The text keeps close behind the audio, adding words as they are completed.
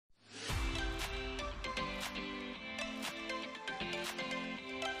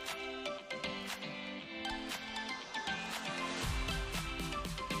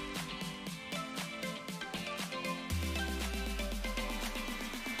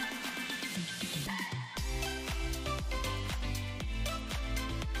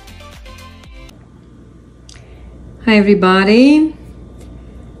Hi everybody.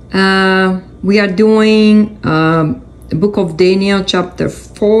 We are doing the book of Daniel chapter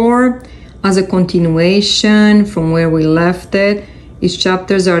 4 as a continuation from where we left it. Each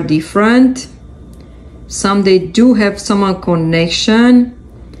chapters are different. Some they do have some connection.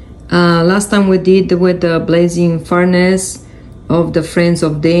 Last time we did with the blazing furnace of the friends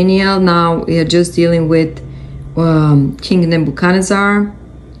of Daniel. Now we are just dealing with King Nebuchadnezzar.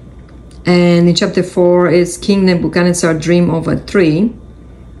 And in chapter 4 is King Nebuchadnezzar dream of a tree.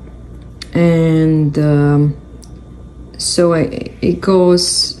 And so it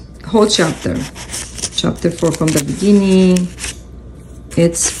goes whole chapter 4 from the beginning.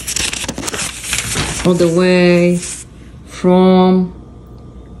 It's all the way from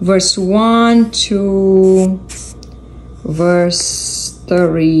verse 1 to verse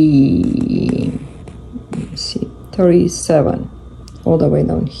 30. Let me see, 37, all the way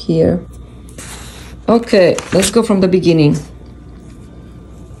down here. Okay, let's go from the beginning.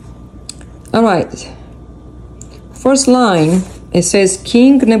 All right. First line, it says,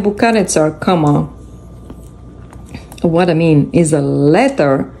 King Nebuchadnezzar, comma. What I mean is a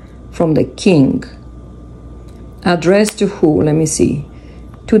letter from the king. Addressed to who? Let me see.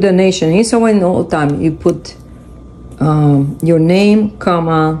 To the nation. He's always in all time. You put your name,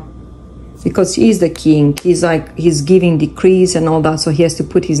 comma, because he's the king. He's giving decrees and all that, so he has to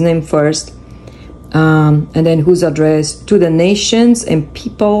put his name first. And then who's addressed? To the nations and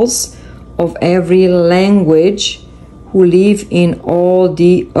peoples of every language who live in all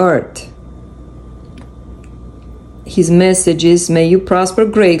the earth. His message is, may you prosper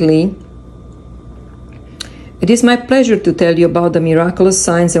greatly. It is my pleasure to tell you about the miraculous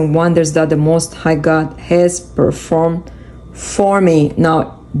signs and wonders that the Most High God has performed for me.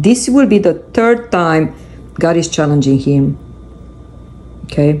 Now, this will be the third time God is challenging him.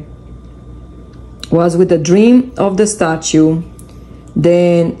 Okay. Was with the dream of the statue.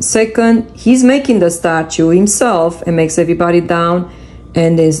 Then second, he's making the statue himself and makes everybody down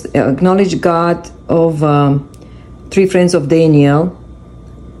and is acknowledge God of three friends of Daniel,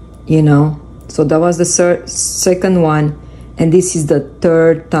 you know. So that was the second one, and this is the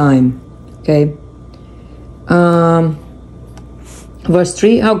third time. Okay. Verse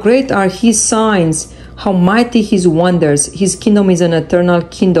 3, how great are his signs, how mighty his wonders. His kingdom is an eternal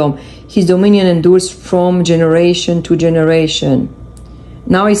kingdom. His dominion endures from generation to generation.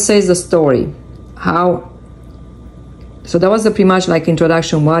 Now it says the story. How? So that was the pretty much like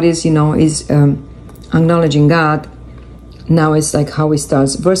introduction. What is, you know, is acknowledging God. Now it's like how it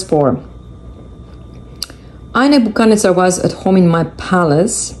starts. Verse 4. I, Nebuchadnezzar, was at home in my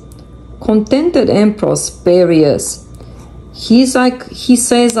palace, contented and prosperous. He's like, he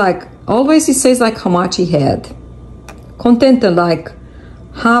says like, always he says like how much he had. Contented, like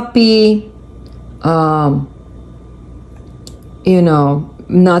happy, you know,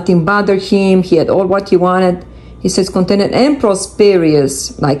 nothing bothered him. He had all what he wanted. He says contented and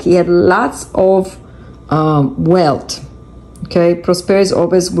prosperous, like he had lots of wealth. Okay, prosperous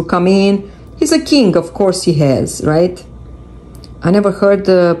always will come in. He's a king, of course he has, right? I never heard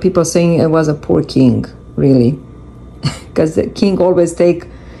people saying it was a poor king, really. Because the king always take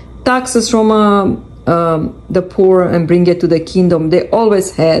taxes from the poor and bring it to the kingdom. They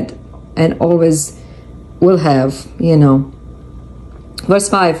always had and always will have, you know. Verse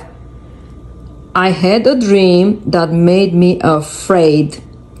 5. I had a dream that made me afraid.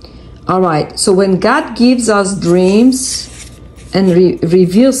 All right, so when God gives us dreams and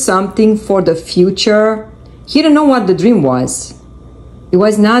reveals something for the future, he didn't know what the dream was. It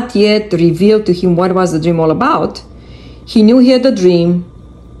was not yet revealed to him what was the dream all about. He knew he had a dream.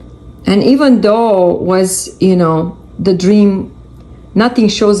 And even though was, you know, the dream, nothing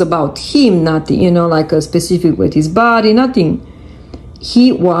shows about him, nothing, you know, like a specific with his body, nothing.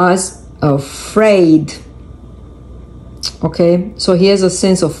 He was afraid. Okay, so he has a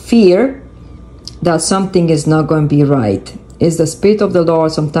sense of fear that something is not going to be right. Is the Spirit of the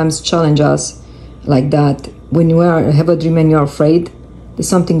Lord sometimes challenge us like that. When you have a dream and you're afraid, there's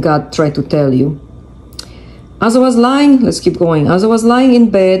something God tried to tell you. As I was lying, let's keep going. As I was lying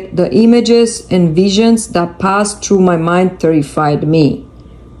in bed, the images and visions that passed through my mind terrified me.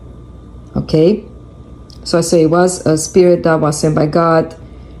 Okay, so I say it was a spirit that was sent by God,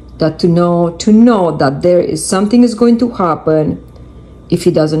 that to know that there is something is going to happen if he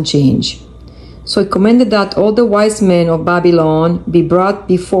doesn't change. So I commanded that all the wise men of Babylon be brought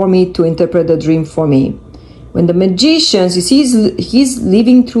before me to interpret the dream for me. When the magicians, you see, he's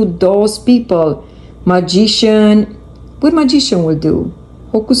living through those people. Magician, what magician will do?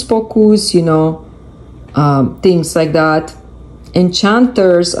 Hocus pocus, you know, things like that.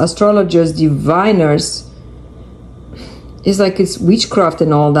 enchanters, astrologers, diviners, it's like it's witchcraft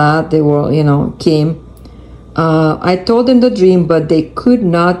and all that. They were, you know, came. I told them the dream, but they could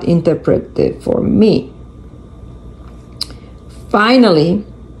not interpret it for me. Finally,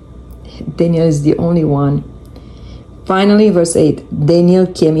 Daniel is the only one. Finally, verse 8, Daniel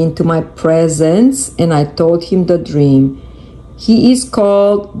came into my presence and I told him the dream. He is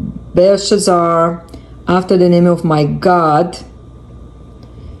called Belshazzar, after the name of my God.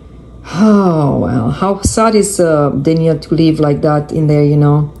 Oh, well, how sad is Daniel to live like that in there, you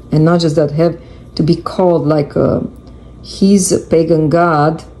know, and not just that, have to be called like his pagan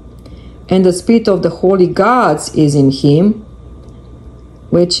god, and the spirit of the holy gods is in him,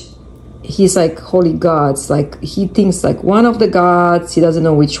 which he's like holy gods, like he thinks like one of the gods, he doesn't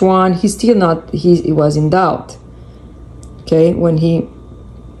know which one, he's still not, he was in doubt. Okay, when he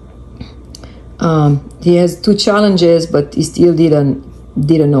has 2 challenges, but he still didn't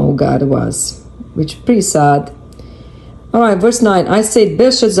know who God was, which is pretty sad. All right, verse 9, I said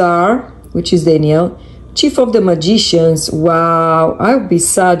Belshazzar, which is Daniel, chief of the magicians. Wow, I would be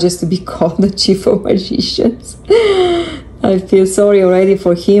sad just to be called the chief of magicians. I feel sorry already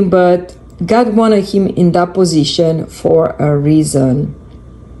for him, but God wanted him in that position for a reason.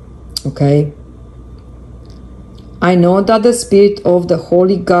 Okay. I know that the spirit of the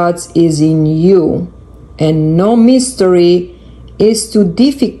holy gods is in you, and no mystery is too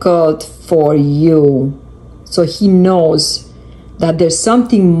difficult for you. So he knows that there's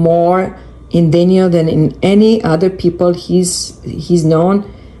something more in Daniel than in any other people he's known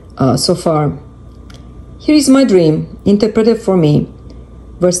so far. Here is my dream, interpreted for me.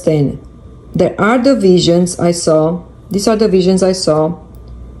 Verse 10. There are the visions I saw. These are the visions I saw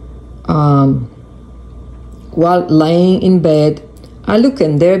while lying in bed. I looked,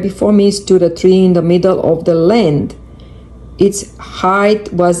 and there before me stood a tree in the middle of the land. Its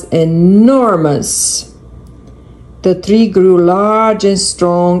height was enormous. The tree grew large and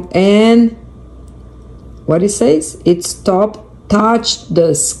strong, and what it says? Its top touched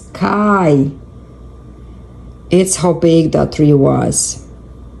the sky. It's how big that tree was.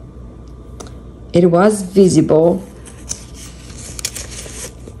 It was visible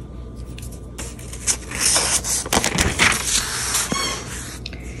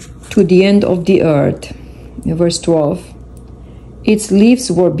to the end of the earth. Verse 12. Its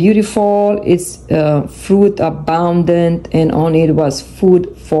leaves were beautiful, its fruit abundant, and on it was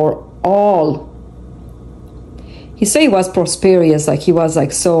food for all. He said he was prosperous, like he was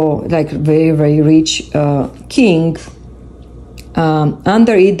like so, like very, very rich king.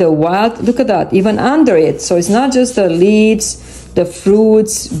 Under it, the wild, look at that, even under it. So it's not just the leaves, the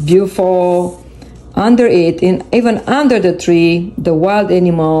fruits, beautiful. Under it, even under the tree, the wild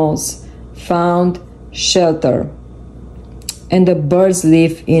animals found shelter. And the birds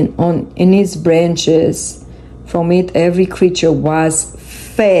live in its branches. From it, every creature was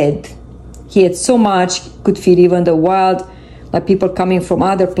fed. He had so much, could feed even the wild, like people coming from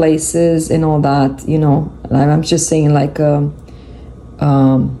other places and all that, you know. I'm just saying, like,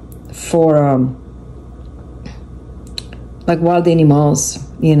 like wild animals,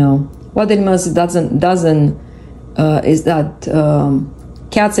 you know. Wild animals is that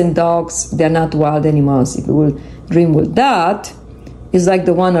cats and dogs, they're not wild animals. If you will dream with that, is like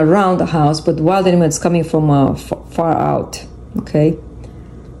the one around the house, but wild animals coming from far out, okay,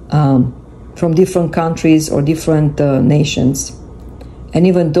 from different countries or different nations, and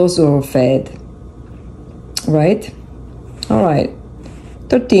even those who are fed, right? All right.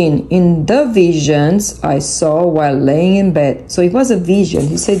 13, in the visions I saw while laying in bed. So it was a vision.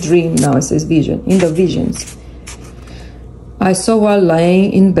 He said dream, now it says vision. In the visions I saw while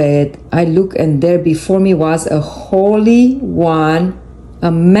lying in bed, I looked, and there before me was a holy one,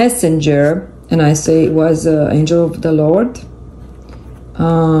 a messenger, and I say it was an angel of the Lord.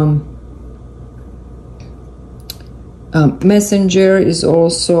 Messenger is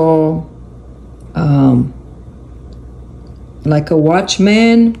also like a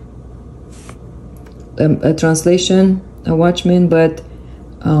watchman, a translation, a watchman, but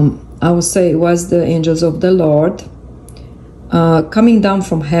I would say it was the angels of the Lord coming down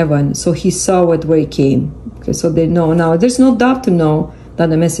from heaven. So he saw it where he came. Okay, so they know now. There's no doubt to know that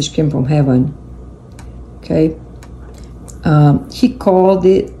the message came from heaven. Okay, he called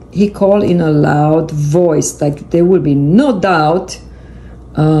it. He called in a loud voice, like there will be no doubt.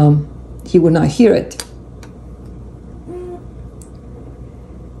 He would not hear it.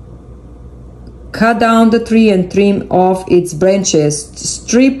 Cut down the tree and trim off its branches,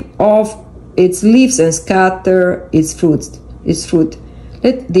 strip off its leaves and scatter its fruit.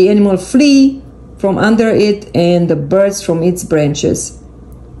 Let the animal flee from under it and the birds from its branches.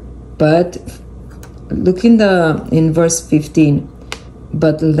 But look in verse 15.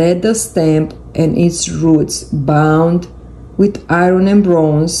 But let the stamp and its roots, bound with iron and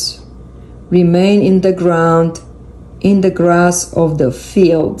bronze, remain in the ground, in the grass of the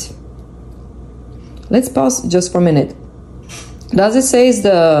field. Let's pause just for a minute. Does it say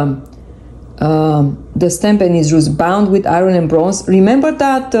the stamp and its roots bound with iron and bronze? Remember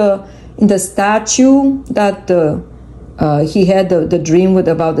that in the statue that he had the dream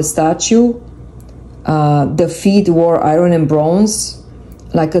about the statue? The feet were iron and bronze,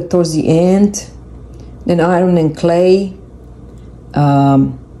 like towards the end, then iron and clay.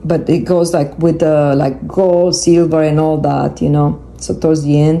 But it goes like with like gold, silver, and all that, you know. So towards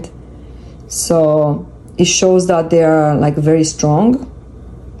the end, so it shows that they are like very strong.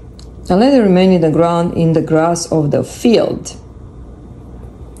 And let it remain in the ground, in the grass of the field.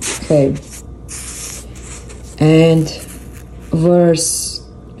 Okay. And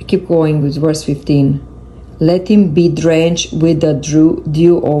keep going with verse 15. Let him be drenched with the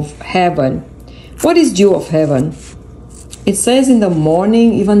dew of heaven. What is dew of heaven? It says in the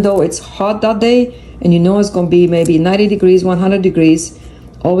morning, even though it's hot that day, and you know it's going to be maybe 90 degrees, 100 degrees,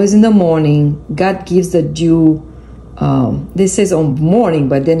 always in the morning, God gives the dew. This says on morning,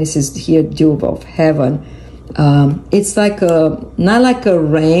 but then it says here dew of heaven. It's like not like a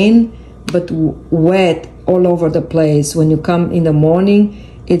rain, but wet all over the place. When you come in the morning,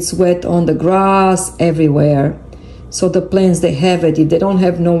 it's wet on the grass everywhere. So the plants, they have it. If they don't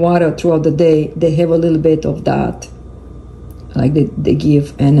have no water throughout the day, they have a little bit of that. Like they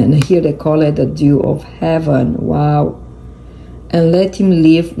give. And here they call it the dew of heaven. Wow. And let him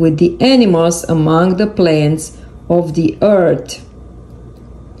live with the animals among the plants of the earth.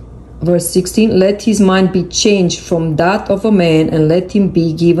 Verse 16, let his mind be changed from that of a man, and let him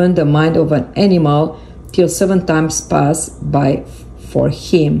be given the mind of an animal, till 7 times pass by for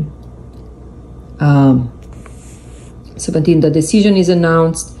him. 17, the decision is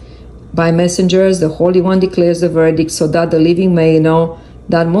announced by messengers. The Holy One declares the verdict, so that the living may know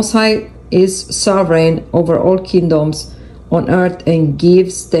that Most High is sovereign over all kingdoms on earth, and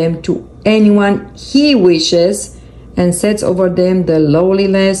gives them to anyone he wishes, and sets over them the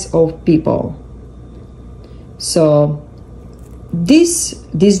lowliness of people. So this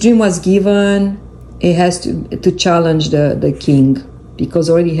dream was given. It has to challenge the king, because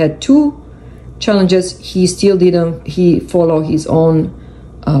already had 2 challenges. He still didn't. He followed his own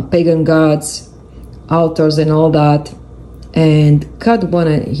pagan gods, altars, and all that. And God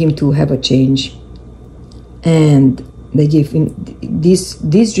wanted him to have a change. And they gave him this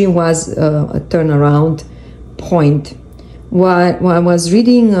dream was a turnaround point. While I was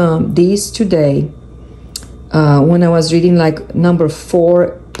reading this today, when I was reading, like number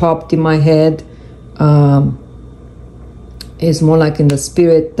 4 popped in my head. It's more like in the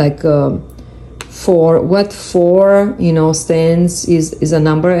spirit, like 4. What 4, you know, stands is a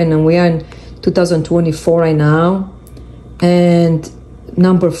number, and we are in 2024 right now, and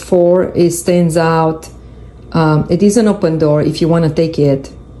number 4 stands out. It is an open door. If you want to take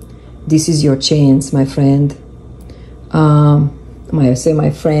it, this is your chance, my friend. I say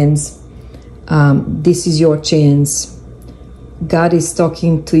my friends, this is your chance. God is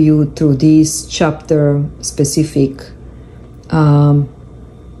talking to you through this chapter specific.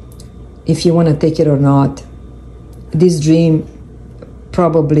 If you want to take it or not, this dream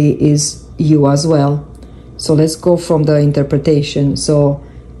probably is you as well. So let's go from the interpretation. So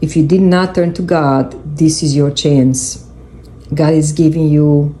if you did not turn to God, this is your chance. God is giving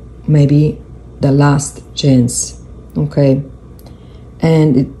you maybe the last chance. Okay.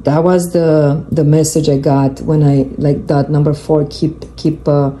 And that was the message I got when I, like that number 4 keep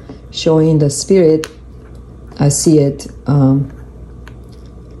showing the spirit. I see it.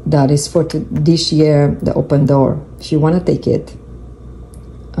 That is for this year, the open door. If you want to take it,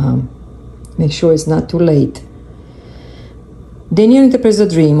 make sure it's not too late. Daniel interprets the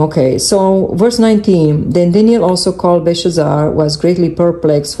dream. Okay, so verse 19. Then Daniel, also called Belshazzar, was greatly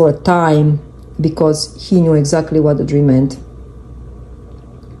perplexed for a time, because he knew exactly what the dream meant.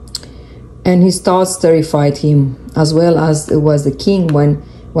 And his thoughts terrified him, as well as it was the king, when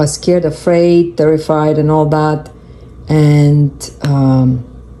was scared, afraid, terrified, and all that, and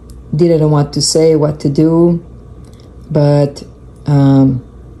didn't know what to say, what to do. But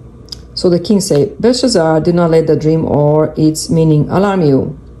so the king said, Belshazzar, do not let the dream or its meaning alarm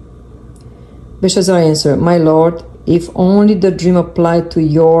you. Belshazzar answered, my lord, if only the dream applied to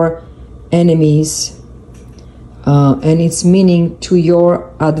your enemies, and its meaning to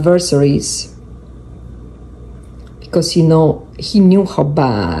your adversaries, because he knew how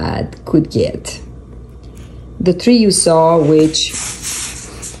bad could get. The tree you saw, which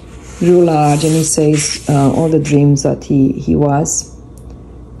grew large, and he says all the dreams that he was.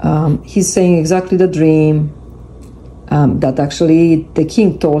 He's saying exactly the dream that actually the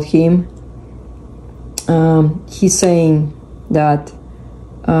king told him. He's saying that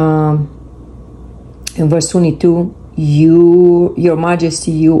in verse 22, your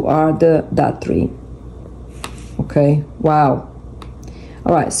majesty, you are that tree. Okay, wow.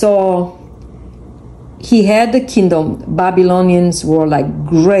 All right, so he had the kingdom. Babylonians were like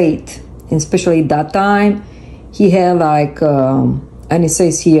great, especially that time. He had like, and it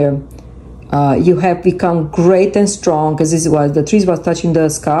says here, you have become great and strong, because this was the trees was touching the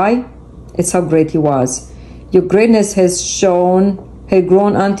sky. It's how great he was. Your greatness had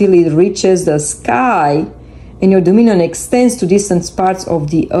grown until it reaches the sky, and your dominion extends to distant parts of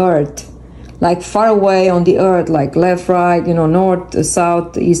the earth, like far away on the earth, like left, right, north,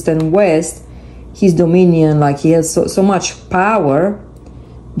 south, east, and west. His dominion, like he has so much power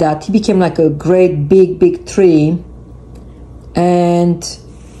that he became like a great big tree. And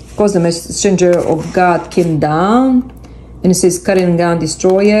of course the messenger of God came down, and it says cut it down,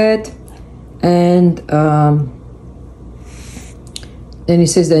 destroy it. And then he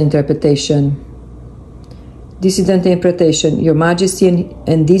says the interpretation. This is the interpretation. Your majesty,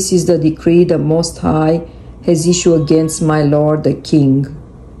 and this is the decree the Most High has issued against my lord the king.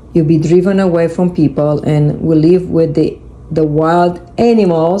 You'll be driven away from people and will live with the wild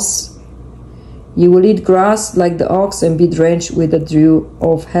animals. You will eat grass like the ox and be drenched with the dew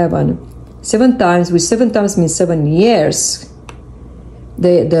of heaven. 7 times, which 7 times means 7 years.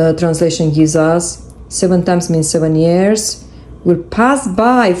 The translation gives us 7 times means 7 years. Will pass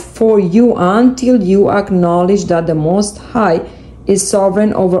by for you until you acknowledge that the Most High is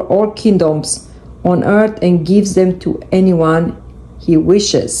sovereign over all kingdoms on earth and gives them to anyone he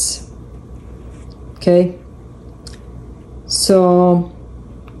wishes. Okay, so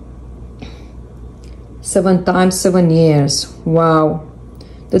 7 times 7 years. Wow.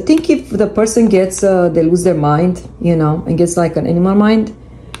 The thing, if the person gets they lose their mind, and gets like an animal mind,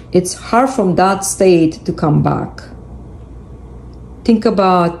 it's hard from that state to come back. Think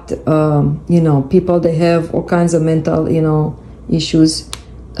about people, they have all kinds of mental issues.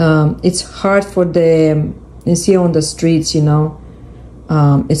 It's hard for them, you see on the streets,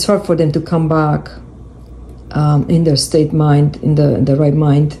 it's hard for them to come back in their state mind, in the right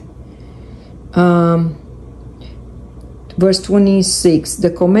mind. Verse 26, the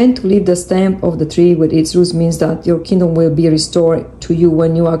command to leave the stamp of the tree with its roots means that your kingdom will be restored to you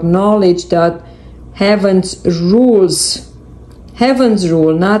when you acknowledge that heaven's rule,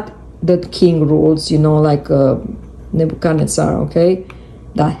 not the king rules, like Nebuchadnezzar, okay?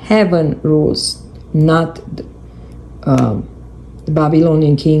 The heaven rules, not the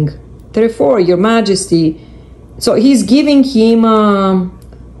Babylonian king. Therefore, your majesty, so he's giving him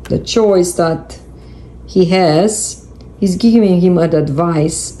the choice that he has. He's giving him an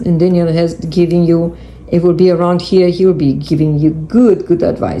advice, and Daniel has giving you, it will be around here, he will be giving you good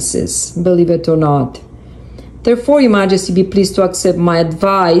advices, believe it or not. Therefore, your majesty, be pleased to accept my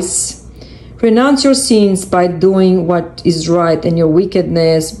advice. Renounce your sins by doing what is right, and your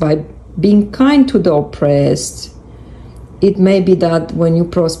wickedness by being kind to the oppressed. It may be that when your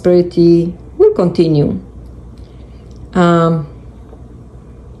prosperity will continue. Now,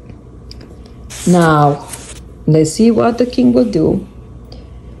 let's see what the king will do.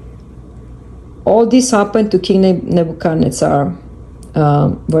 All this happened to King Nebuchadnezzar.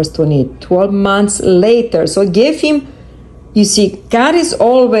 Verse 28, 12 months later. So it gave him, you see, God is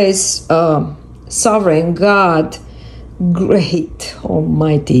always sovereign, God, great,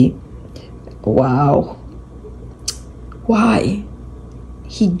 almighty. Wow. Why?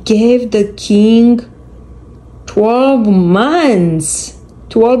 He gave the king 12 months,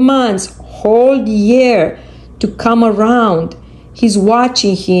 whole year to come around. He's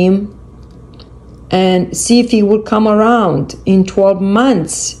watching him and see if he will come around in 12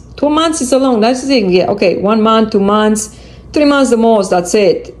 months. 12 months is a long, that's the thing. Yeah, okay, 1 month, 2 months, 3 months the most, that's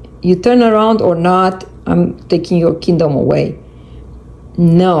it. You turn around or not, I'm taking your kingdom away.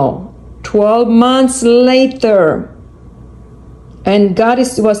 No, 12 months later, and God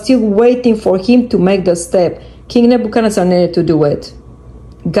was still waiting for him to make the step. King Nebuchadnezzar needed to do it.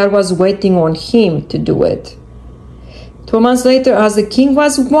 God was waiting on him to do it. 12 months later, as the king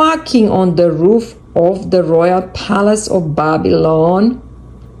was walking on the roof of the royal palace of Babylon,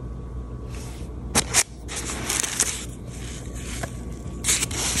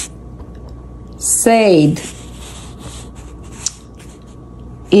 said,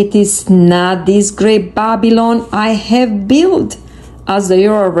 "It is not this great Babylon I have built as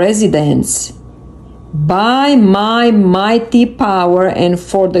your residence. by my mighty power and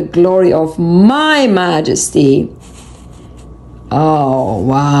for the glory of my majesty. Oh,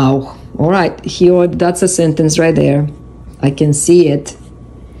 wow. All right, here, that's a sentence right there. I can see it.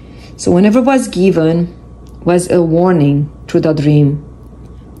 So whenever was given was a warning through the dream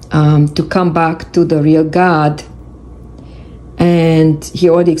to come back to the real God. And he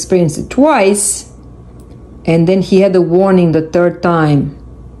already experienced it twice. And then he had a warning the third time.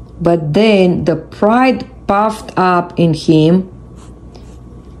 But then the pride puffed up in him.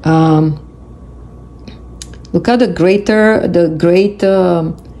 Look at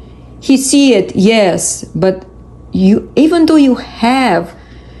he see it, yes, but you, even though you have,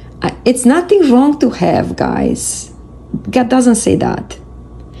 it's nothing wrong to have, guys. God doesn't say that.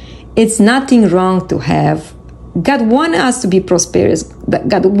 It's nothing wrong to have. God wants us to be prosperous.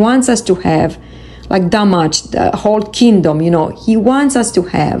 God wants us to have like that much, the whole kingdom, He wants us to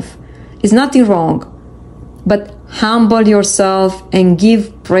have. It's nothing wrong. But humble yourself and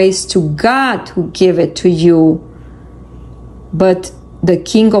give praise to God who gave it to you. But the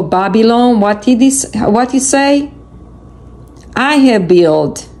king of Babylon, what he say? I have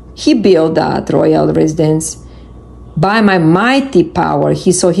built. He built that royal residence by my mighty power.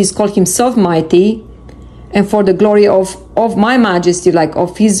 He's called himself mighty, and for the glory of my majesty, like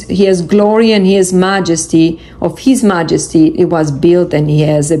of he has glory and he has majesty, of his majesty, it was built, and he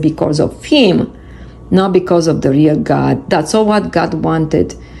has it because of him, not because of the real God. That's all what God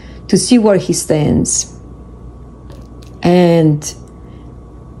wanted, to see where he stands. And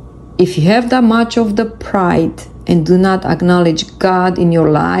if you have that much of the pride and do not acknowledge God in your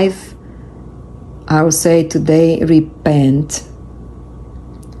life, I will say today, repent.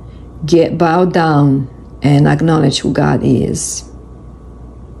 Bow down and acknowledge who God is.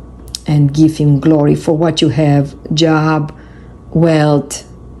 And give him glory for what you have. Job, wealth,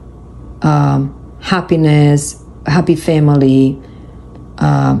 happiness, happy family.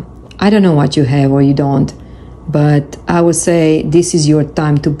 I don't know what you have or you don't. But I would say this is your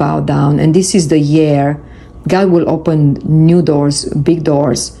time to bow down. And this is the year God will open new doors, big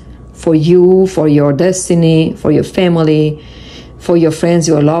doors for you, for your destiny, for your family, for your friends,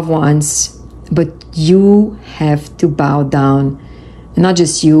 your loved ones. But you have to bow down. Not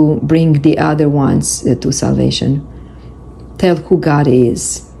just you, bring the other ones to salvation. Tell who God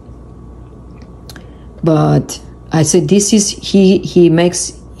is. But I said this is,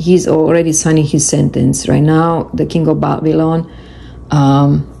 he's already signing his sentence. Right now, the king of Babylon,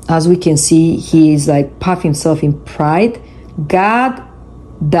 as we can see, he is like puffing himself in pride. God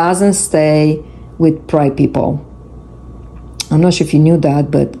doesn't stay with pride people. I'm not sure if you knew that,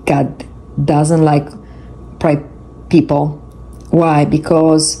 but God doesn't like pride people. Why?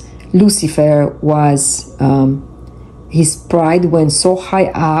 Because Lucifer was, his pride went so high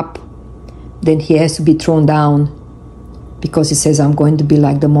up, then he has to be thrown down, because he says, I'm going to be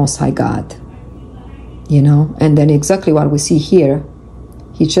like the Most High God. And then exactly what we see here,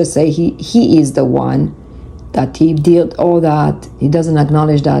 he just say he is the one, that he did all that. He doesn't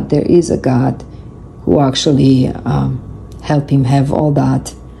acknowledge that there is a God who actually helped him have all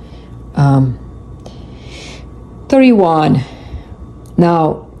that. 31.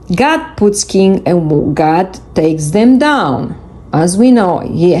 Now, God puts king and God takes them down. As we know,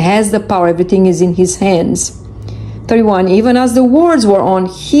 he has the power. Everything is in his hands. 31. Even as the words were on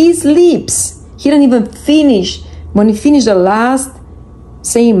his lips, he didn't even finish. When he finished the last,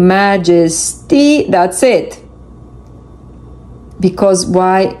 saying majesty, that's it. Because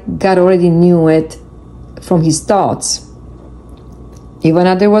why? God already knew it from his thoughts. Even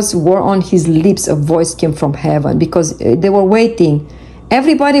as there was word on his lips, a voice came from heaven, because they were waiting.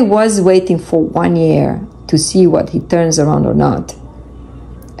 Everybody was waiting for 1 year to see what he turns around or not.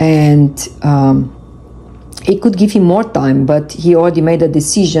 And it could give him more time, but he already made a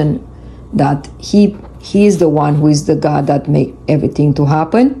decision that he is the one who is the God that make everything to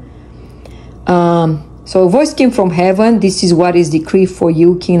happen. So a voice came from heaven. This is what is decreed for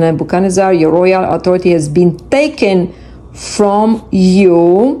you, King Nebuchadnezzar. Your royal authority has been taken from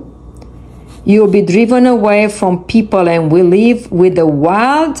you. You will be driven away from people and will live with the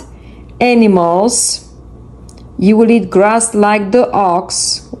wild animals. You will eat grass like the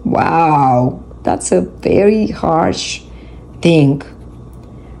ox. Wow, that's a very harsh thing.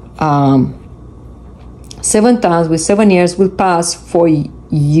 7 times with 7 years will pass for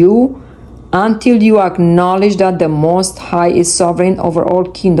you until you acknowledge that the Most High is sovereign over all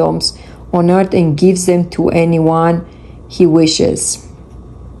kingdoms on earth and gives them to anyone he wishes.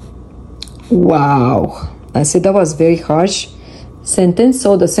 Wow. I said that was very harsh sentence.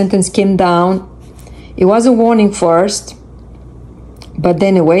 So the sentence came down. It was a warning first, But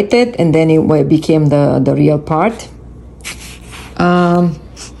then he waited, and then it became the real part.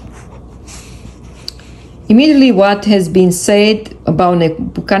 Immediately what has been said about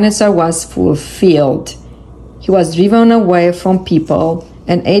Nebuchadnezzar was fulfilled. He was driven away from people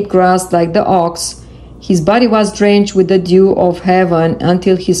and ate grass like the ox. His body was drenched with the dew of heaven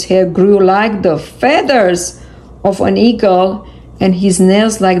until his hair grew like the feathers of an eagle and his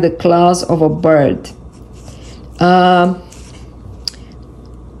nails like the claws of a bird.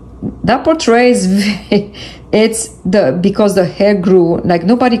 That portrays because the hair grew, like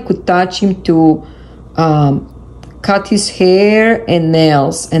nobody could touch him to cut his hair and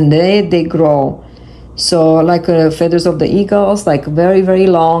nails, and they grow. So like feathers of the eagles, like very, very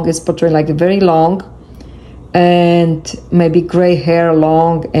long. It's portrayed like very long, and maybe gray hair,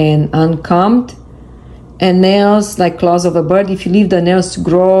 long and uncombed, and nails like claws of a bird. If you leave the nails to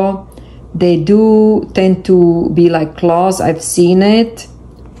grow, they do tend to be like claws. I've seen it.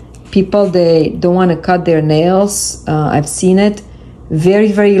 People, they don't want to cut their nails. I've seen it.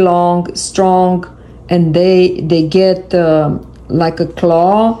 Very, very long, strong, and they get like a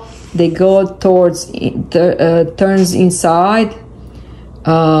claw. They go towards turns inside,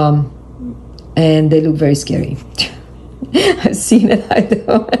 and they look very scary. I've seen it.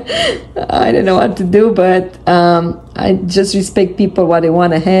 I don't know what to do, but I just respect people what they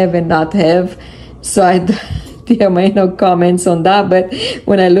want to have and not have. So there may no comments on that. But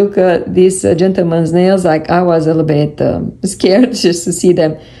when I look at this gentleman's nails, like I was a little bit scared just to see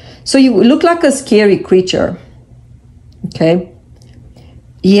them. So you look like a scary creature. Okay.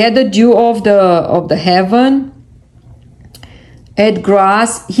 He had the dew of the heaven, ate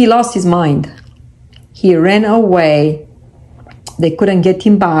grass. He lost his mind. He ran away. They couldn't get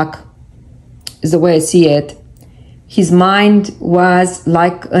him back, is the way I see it. His mind was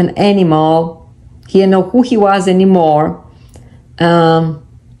like an animal. He didn't know who he was anymore.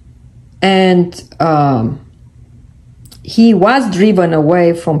 He was driven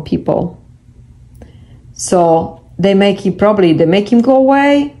away from people. So they make him go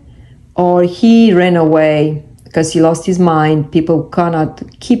away, or he ran away because he lost his mind. People cannot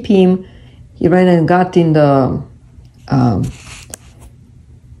keep him. He ran and got in the,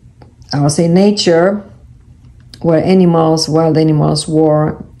 I would say, nature, where wild animals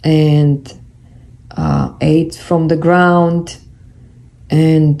were, and ate from the ground.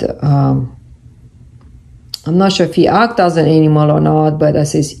 And I'm not sure if he acted as an animal or not, but I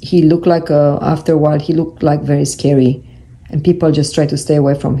says he looked like after a while he looked like very scary, and people just try to stay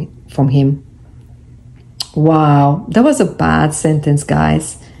away from him. Wow, that was a bad sentence,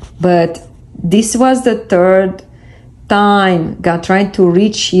 guys. But this was the third time God tried to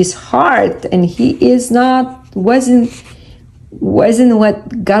reach his heart, and he wasn't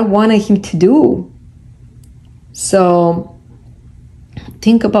what God wanted him to do. So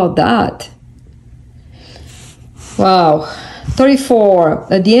think about that. Wow.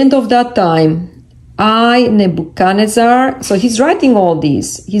 34. At the end of that time, I, Nebuchadnezzar, so he's writing all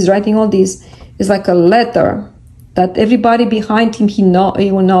this. It's like a letter that everybody behind him, he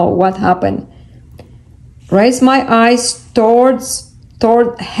will know what happened. Raise my eyes toward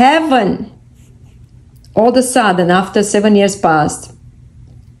heaven. All of a sudden, after 7 years passed,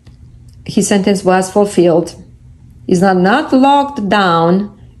 his sentence was fulfilled. He's not locked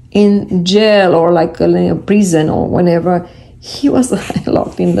down in jail or like a prison or whatever. He was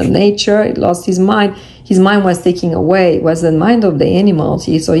locked in the nature. He lost his mind. His mind was taken away. It was the mind of the animals.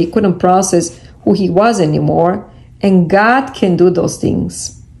 So he couldn't process who he was anymore. And God can do those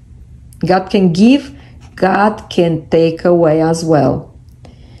things. God can give. God can take away as well.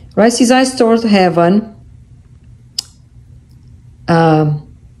 Raise his eyes towards heaven.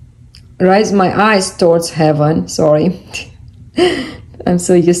 Raise my eyes towards heaven. Sorry. I'm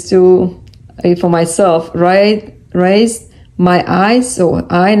so used to it for myself. Raise my eyes. So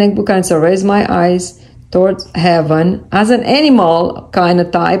I, Nebuchadnezzar, raise my eyes towards heaven as an animal kind of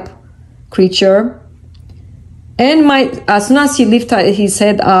type creature. And as soon as he lifted his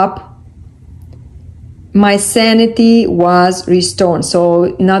head up, my sanity was restored. So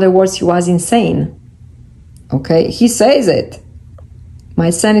in other words, he was insane. Okay, he says it. My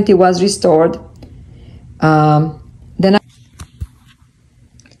sanity was restored.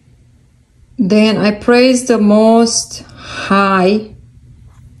 Then I praise the Most High.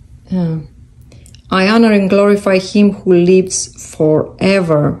 I honor and glorify Him who lives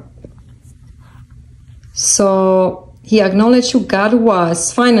forever. So he acknowledged who God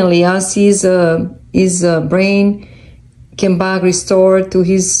was. Finally, as his brain came back, restored to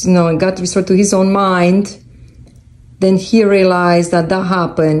his, got restored to his own mind, then he realized that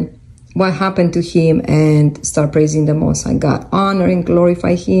happened. what happened to him and start praising the Most High God. Honor and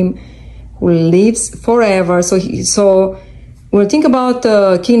glorify him who lives forever. So when we think about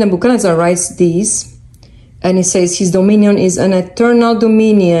King Nebuchadnezzar writes this, and he says, his dominion is an eternal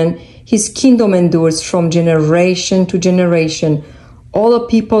dominion. His kingdom endures from generation to generation. All the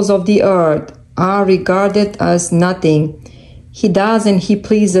peoples of the earth are regarded as nothing. He does and he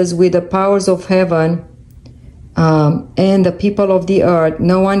pleases with the powers of heaven and the people of the earth.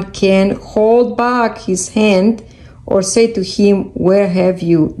 No one can hold back his hand or say to him, where have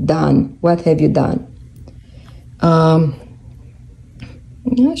you done? What have you done? Yeah,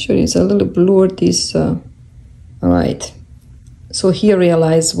 sure, it's a little blurred, this. All right. So he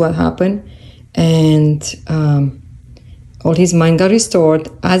realized what happened, and all his mind got restored.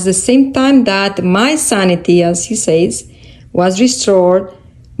 At the same time that my sanity, as he says, was restored,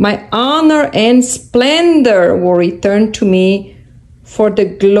 my honor and splendor were returned to me for the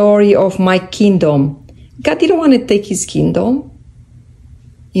glory of my kingdom. God didn't want to take his kingdom,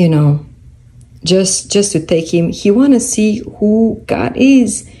 you know, just to take him. He want to see who God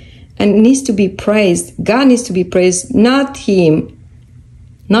is and needs to be praised. God needs to be praised, not him,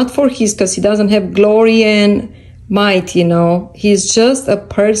 not for his, because he doesn't have glory and might, you know. He's just a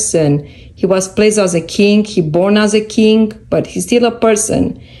person. He was placed as a king. He born as a king, but he's still a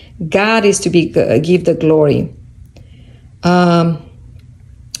person. God is to be give the glory.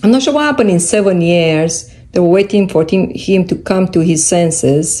 I'm not sure what happened in 7 years. They were waiting for him to come to his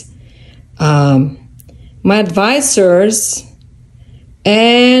senses. My advisors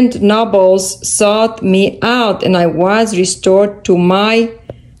and nobles sought me out, and I was restored to my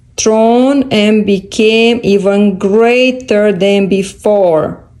throne and became even greater than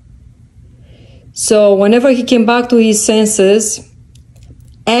before. So whenever he came back to his senses,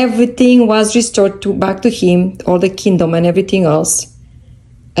 everything was restored back to him, all the kingdom and everything else.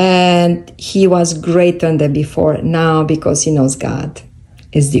 And he was greater than before. Now, because he knows God,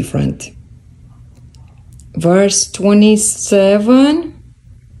 is different. Verse 27.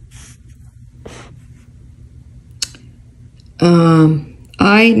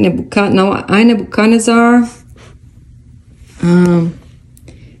 I, Nebuchadnezzar,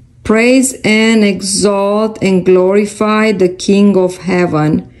 praise and exalt and glorify the King of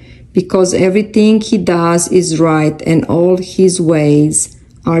heaven, because everything he does is right and all his ways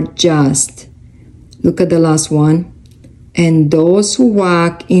are just. Look at the last one. And those who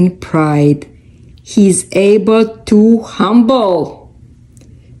walk in pride, he is able to humble.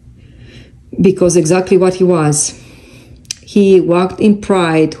 Because exactly what he was. He walked in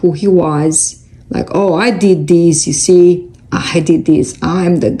pride, who he was. Like, oh, I did this, you see. I did this.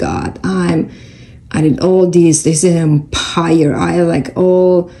 I'm the God. I did all this. This is an empire. I like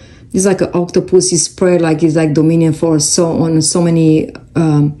all. It's like an octopus. He spread like it's like dominion for so many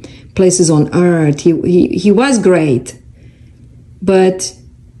places on earth. He was great, but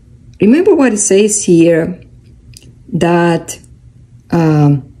remember what it says here, that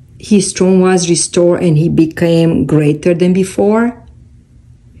his throne was restored and he became greater than before.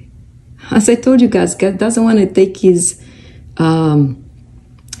 As I told you guys, God doesn't want to take his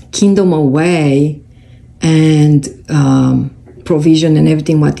kingdom away and provision and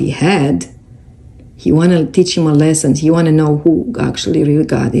everything what he had. He want to teach him a lesson. He want to know who actually real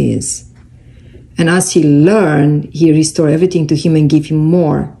God is. And as he learned, he restore everything to him and give him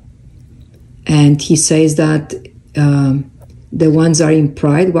more. And he says that the ones are in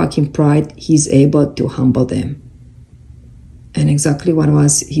pride, walk in pride, he's able to humble them. And exactly what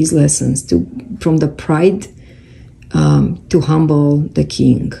was his lessons, from the pride to humble the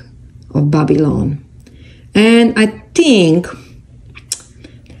king of Babylon. And I think,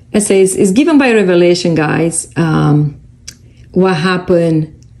 it says, it's given by revelation, guys, what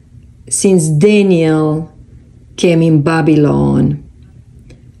happened since Daniel came in Babylon.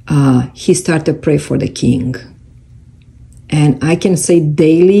 He started to pray for the king. And I can say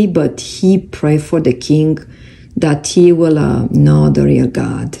daily, but he prayed for the king that he will know the real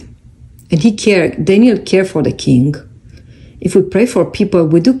God. And Daniel cared for the king. If we pray for people,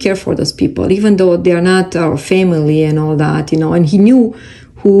 we do care for those people, even though they are not our family and all that, you know. And he knew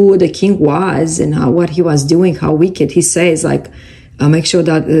who the king was and what he was doing, how wicked. He says, like, make sure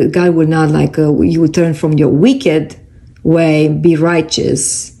that God will not, like, you turn from your wicked way, be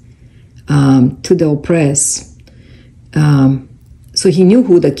righteous to the oppressed. So he knew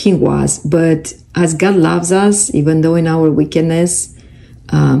who the king was, but as God loves us, even though in our wickedness,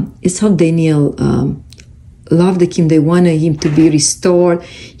 it's how Daniel loved the king. They wanted him to be restored.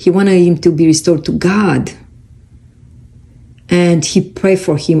 He wanted him to be restored to God. And he prayed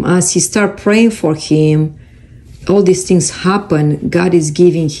for him. As he started praying for him, all these things happen, God is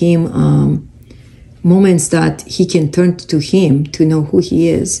giving him moments that he can turn to him to know who he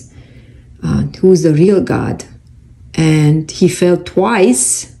is, who's the real God. And he fell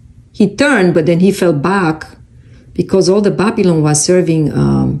twice. He turned, but then he fell back because all the Babylon was serving,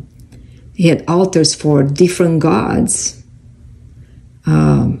 he had altars for different gods.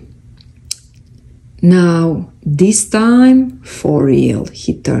 Now, this time, for real,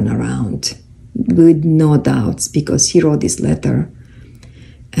 he turned around with no doubts because he wrote this letter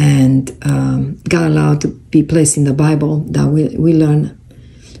and got allowed to be placed in the Bible that we learn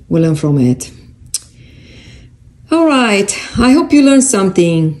from it. All right, I hope you learned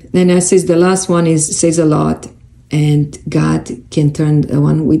something. Then I says the last one says a lot, and God can turn the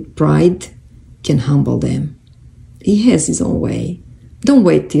one with pride, can humble them. He has his own way. Don't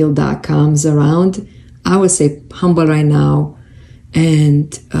wait till that comes around. I would say humble right now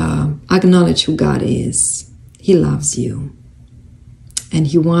and acknowledge who God is. He loves you. And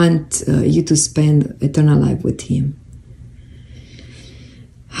he wants you to spend eternal life with him.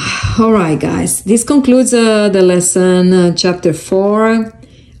 All right, guys. This concludes the lesson, chapter 4.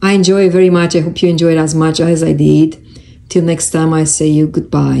 I enjoy it very much. I hope you enjoyed as much as I did. Till next time, I say you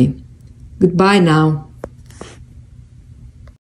goodbye. Goodbye now.